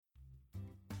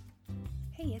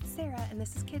Hey, it's Sarah, and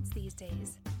this is Kids These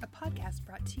Days, a podcast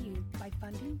brought to you by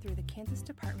funding through the Kansas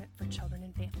Department for Children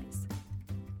and Families.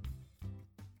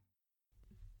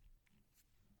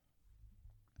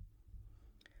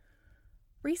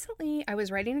 Recently, I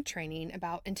was writing a training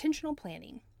about intentional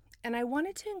planning, and I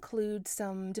wanted to include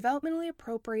some developmentally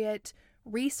appropriate,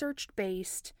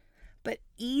 research-based, but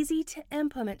easy to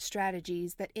implement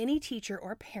strategies that any teacher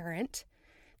or parent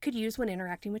could use when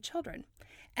interacting with children.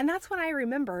 And that's when I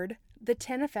remembered the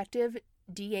 10 effective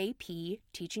DAP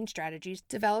teaching strategies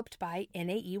developed by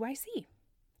NAEYC.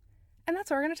 And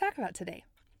that's what we're going to talk about today.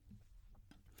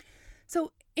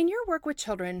 So in your work with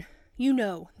children, you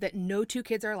know that no two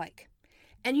kids are alike.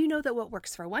 And you know that what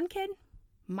works for one kid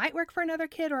might work for another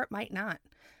kid, or it might not.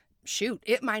 Shoot,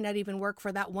 it might not even work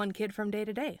for that one kid from day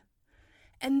to day.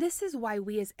 And this is why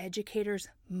we as educators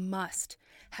must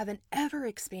have an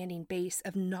ever-expanding base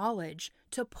of knowledge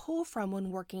to pull from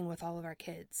when working with all of our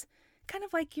kids. Kind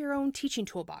of like your own teaching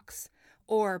toolbox,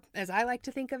 or as I like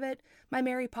to think of it, my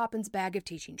Mary Poppins bag of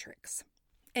teaching tricks.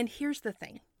 And here's the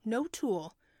thing, no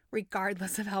tool,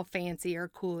 regardless of how fancy or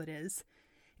cool it is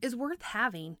worth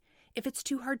having if it's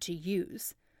too hard to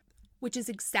use, which is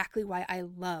exactly why I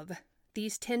love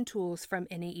these 10 tools from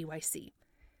NAEYC.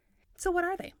 So what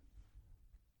are they?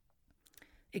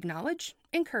 Acknowledge,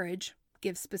 encourage,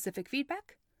 give specific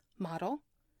feedback, model,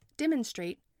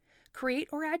 demonstrate, create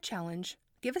or add challenge,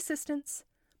 give assistance,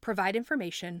 provide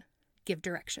information, give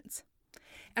directions.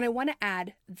 And I want to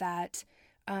add that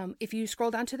if you scroll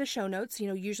down to the show notes,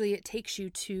 usually it takes you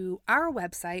to our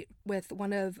website with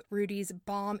one of Rudy's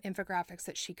bomb infographics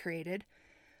that she created.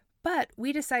 But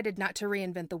we decided not to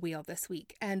reinvent the wheel this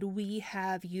week, and we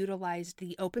have utilized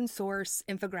the open source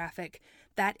infographic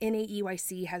that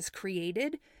NAEYC has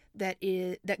created that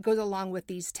goes along with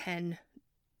these 10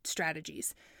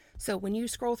 strategies. So when you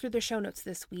scroll through the show notes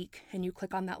this week and you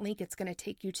click on that link, it's going to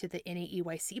take you to the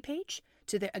NAEYC page,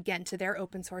 to their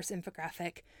open source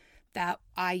infographic that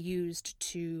I used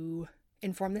to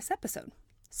inform this episode.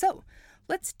 So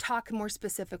let's talk more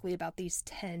specifically about these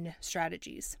 10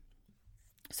 strategies.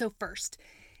 So first,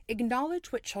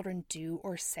 acknowledge what children do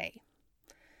or say.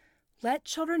 Let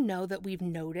children know that we've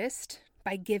noticed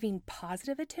by giving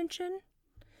positive attention,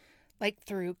 like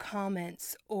through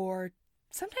comments or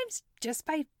sometimes just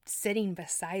by sitting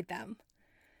beside them.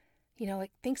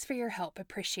 Like, thanks for your help,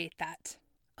 appreciate that.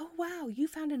 Oh wow, you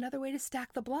found another way to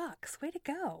stack the blocks, way to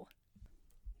go.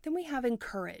 Then we have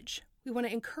encourage. We want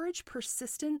to encourage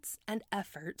persistence and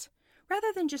effort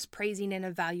rather than just praising and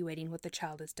evaluating what the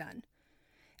child has done.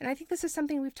 And I think this is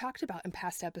something we've talked about in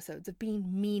past episodes of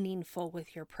being meaningful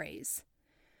with your praise.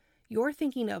 You're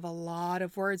thinking of a lot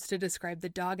of words to describe the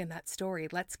dog in that story.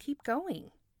 Let's keep going.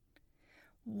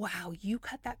 Wow, you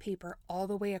cut that paper all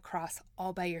the way across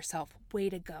all by yourself.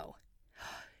 Way to go.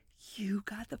 You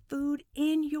got the food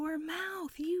in your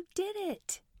mouth. You did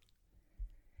it.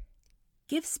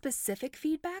 Give specific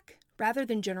feedback rather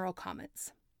than general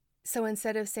comments. So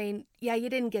instead of saying, yeah, you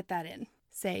didn't get that in,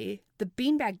 say, the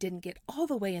beanbag didn't get all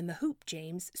the way in the hoop,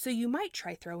 James, so you might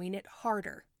try throwing it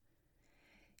harder.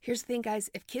 Here's the thing,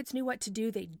 guys. If kids knew what to do,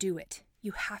 they'd do it.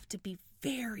 You have to be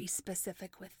very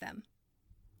specific with them.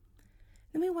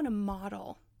 Then we want to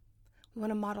model. We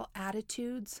want to model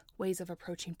attitudes, ways of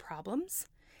approaching problems,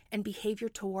 and behavior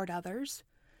toward others,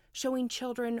 showing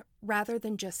children rather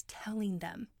than just telling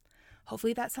them.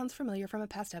 Hopefully that sounds familiar from a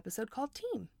past episode called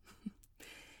Team.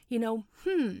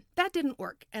 That didn't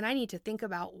work, and I need to think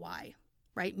about why,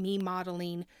 right? Me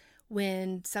modeling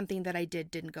when something that I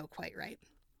didn't go quite right.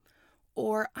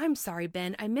 Or, I'm sorry,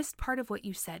 Ben, I missed part of what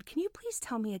you said. Can you please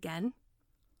tell me again?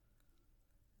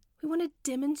 We want to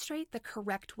demonstrate the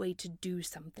correct way to do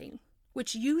something,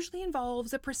 which usually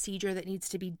involves a procedure that needs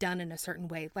to be done in a certain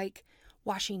way, like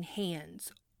washing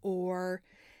hands, or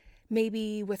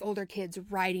maybe with older kids,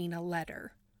 writing a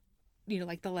letter,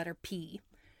 like the letter P.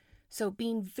 So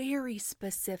being very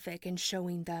specific and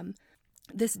showing them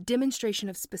this demonstration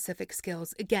of specific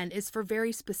skills, again, is for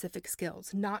very specific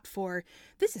skills, not for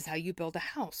this is how you build a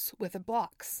house with the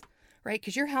blocks, right?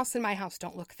 Because your house and my house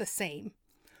don't look the same.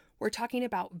 We're talking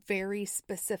about very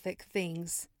specific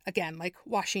things, again, like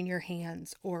washing your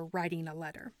hands or writing a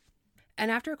letter. And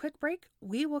after a quick break,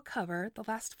 we will cover the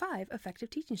last 5 effective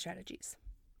teaching strategies.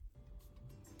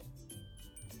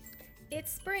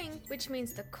 It's spring, which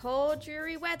means the cold,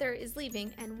 dreary weather is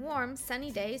leaving and warm,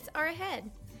 sunny days are ahead.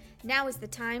 Now is the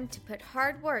time to put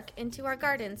hard work into our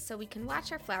gardens so we can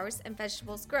watch our flowers and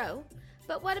vegetables grow.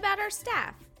 But what about our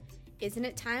staff? Isn't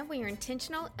it time we are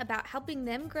intentional about helping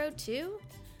them grow too?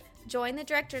 Join the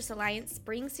Directors Alliance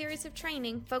Spring Series of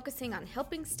training focusing on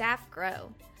helping staff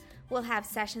grow. We'll have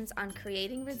sessions on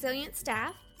creating resilient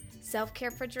staff,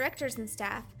 self-care for directors and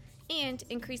staff, and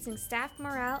increasing staff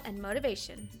morale and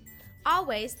motivation. All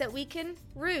ways that we can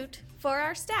root for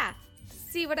our staff.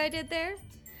 See what I did there?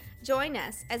 Join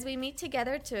us as we meet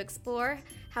together to explore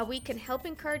how we can help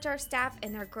encourage our staff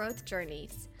in their growth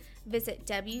journeys. Visit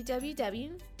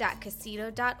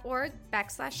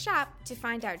www.casito.org/shop to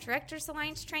find our Directors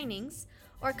Alliance trainings,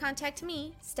 or contact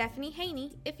me, Stephanie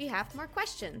Haney, if you have more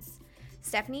questions.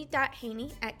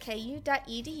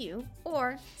 stephanie.haney@ku.edu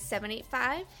or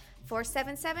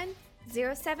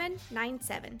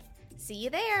 785-477-0797. See you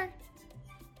there!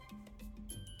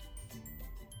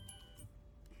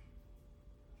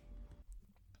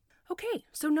 Okay,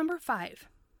 so number 5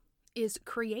 is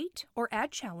create or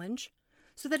add challenge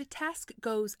so that a task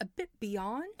goes a bit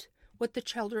beyond what the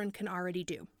children can already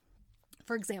do.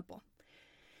 For example,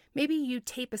 maybe you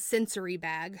tape a sensory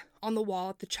bag on the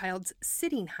wall at the child's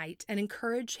sitting height and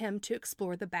encourage him to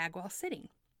explore the bag while sitting.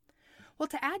 Well,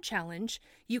 to add challenge,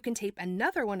 you can tape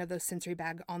another one of those sensory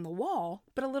bags on the wall,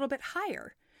 but a little bit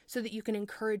higher, so that you can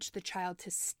encourage the child to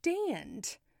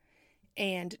stand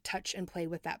and touch and play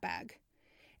with that bag.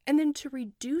 And then to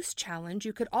reduce challenge,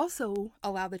 you could also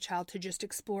allow the child to just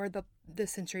explore the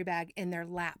sensory bag in their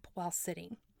lap while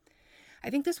sitting. I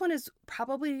think this one is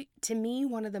probably, to me,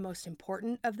 one of the most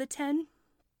important of the 10,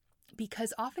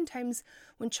 because oftentimes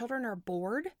when children are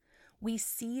bored, we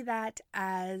see that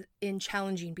as in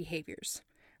challenging behaviors,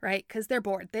 right? Because they're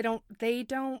bored. They're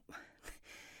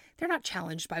not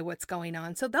challenged by what's going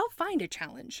on, so they'll find a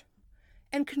challenge.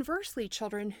 And conversely,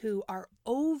 children who are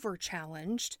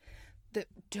over-challenged, that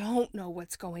don't know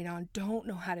what's going on, don't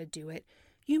know how to do it,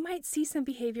 you might see some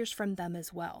behaviors from them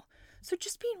as well. So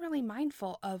just being really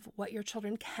mindful of what your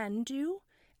children can do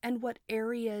and what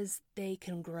areas they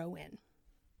can grow in.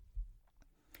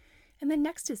 And then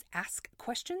next is ask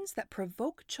questions that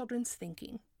provoke children's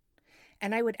thinking.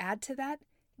 And I would add to that,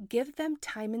 give them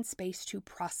time and space to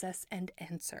process and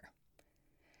answer.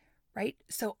 Right?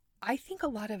 So I think a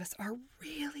lot of us are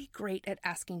really great at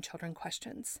asking children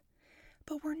questions,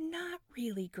 but we're not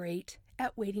really great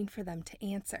at waiting for them to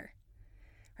answer.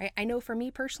 Right? I know for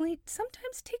me personally, it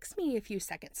sometimes takes me a few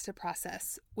seconds to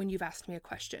process when you've asked me a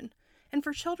question. And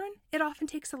for children, it often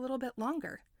takes a little bit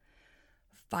longer.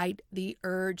 Fight the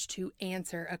urge to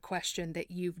answer a question that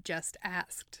you've just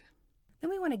asked. Then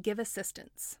we want to give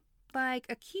assistance, like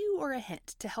a cue or a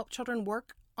hint to help children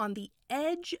work on the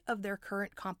edge of their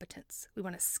current competence. We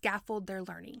want to scaffold their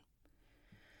learning.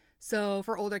 So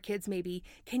for older kids, maybe,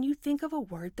 can you think of a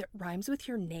word that rhymes with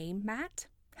your name, Matt?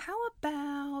 How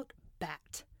about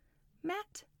bat?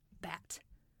 Matt, bat.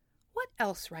 What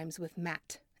else rhymes with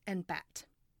Matt and bat?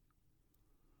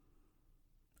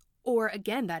 Or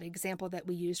again, that example that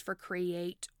we used for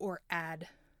create or add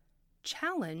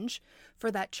challenge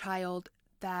for that child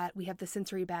that we have the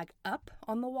sensory bag up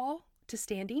on the wall to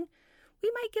standing,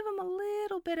 we might give them a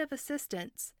little bit of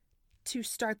assistance to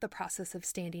start the process of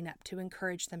standing up to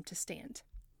encourage them to stand.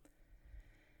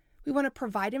 We want to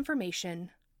provide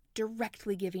information,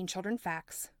 directly giving children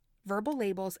facts, verbal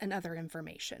labels, and other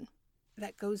information.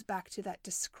 That goes back to that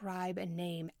describe and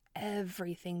name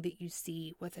everything that you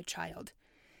see with a child.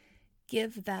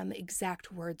 Give them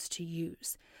exact words to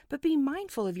use, but be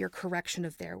mindful of your correction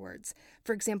of their words.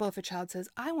 For example, if a child says,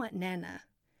 I want nana,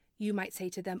 you might say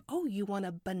to them, oh, you want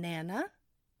a banana?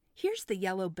 Here's the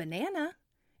yellow banana.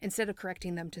 Instead of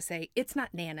correcting them to say, it's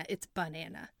not nana, it's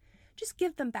banana. Just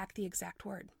give them back the exact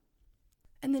word.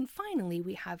 And then finally,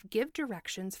 we have give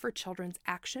directions for children's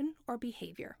action or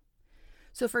behavior.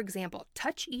 So for example,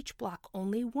 touch each block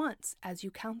only once as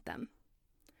you count them.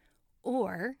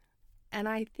 Or, and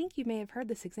I think you may have heard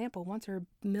this example once or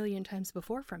a million times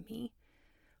before from me,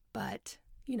 but,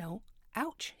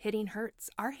 ouch, hitting hurts.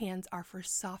 Our hands are for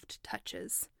soft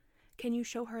touches. Can you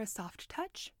show her a soft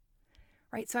touch?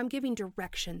 Right, so I'm giving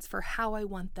directions for how I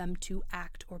want them to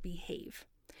act or behave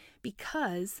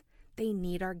because they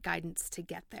need our guidance to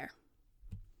get there.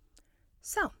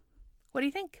 So, what do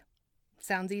you think?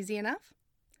 Sounds easy enough?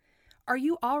 Are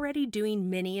you already doing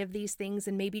many of these things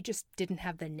and maybe just didn't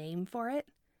have the name for it?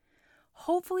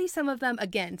 Hopefully some of them,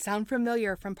 again, sound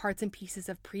familiar from parts and pieces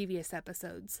of previous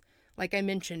episodes. Like I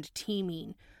mentioned,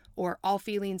 teaming or all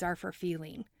feelings are for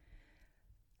feeling.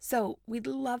 So we'd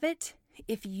love it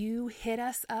if you hit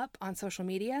us up on social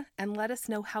media and let us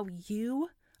know how you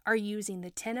are using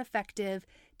the 10 effective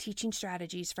teaching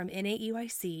strategies from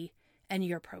NAEYC and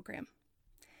your program.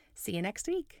 See you next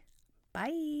week.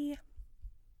 Bye.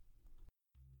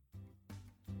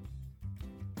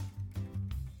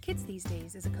 Kids These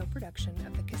Days is a co-production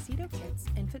of the Casito Kids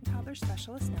Infant Toddler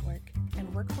Specialist Network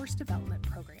and Workforce Development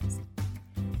Programs.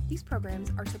 These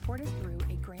programs are supported through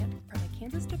a grant from the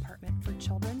Kansas Department for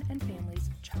Children and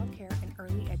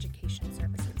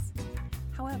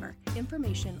However,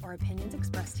 information or opinions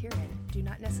expressed herein do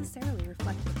not necessarily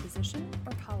reflect the position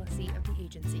or policy of the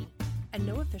agency, and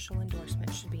no official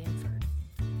endorsement should be inferred.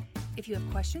 If you have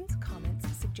questions, comments,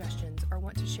 suggestions, or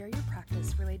want to share your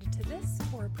practice related to this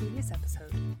or a previous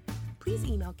episode, please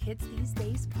email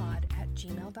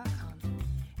kidsthesedayspod@gmail.com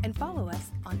and follow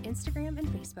us on Instagram and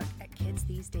Facebook at Kids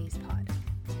These Days Pod.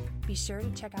 Be sure to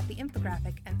check out the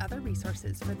infographic and other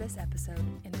resources for this episode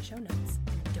in the show notes.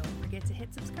 And don't forget to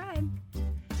hit subscribe.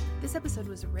 This episode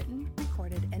was written,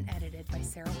 recorded, and edited by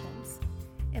Sarah Holmes.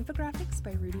 Infographics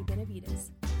by Rudy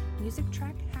Benavides. Music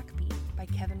track Hackbeat by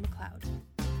Kevin MacLeod.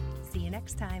 See you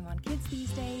next time on Kids These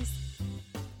Days.